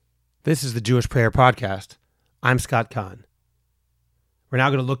This is the Jewish Prayer Podcast. I'm Scott Kahn. We're now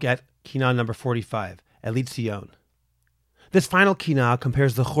going to look at Kinah number 45, ציון. This final Kinah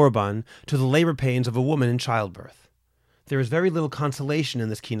compares the Chorban to the labor pains of a woman in childbirth. There is very little consolation in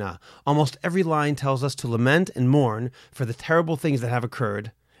this Kinah. Almost every line tells us to lament and mourn for the terrible things that have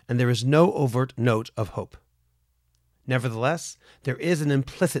occurred, and there is no overt note of hope. Nevertheless, there is an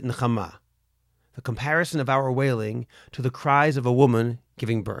implicit nechama, the comparison of our wailing to the cries of a woman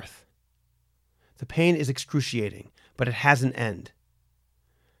giving birth. The pain is excruciating, but it has an end.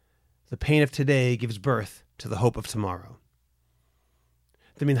 The pain of today gives birth to the hope of tomorrow.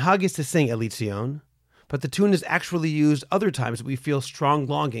 The minhag is to sing ציון, but the tune is actually used other times that we feel strong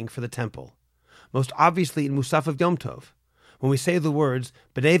longing for the temple, most obviously in Musaf of Yom Tov, when we say the words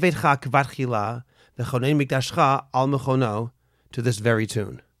B'nei veitcha kvat chila v'chonen mikdashcha al mechono to this very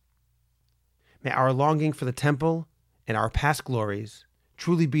tune. May our longing for the temple and our past glories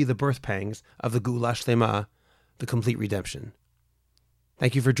truly be the birth pangs of the Geula Shlema, the complete redemption.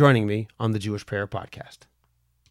 Thank you for joining me on the Jewish Prayer Podcast.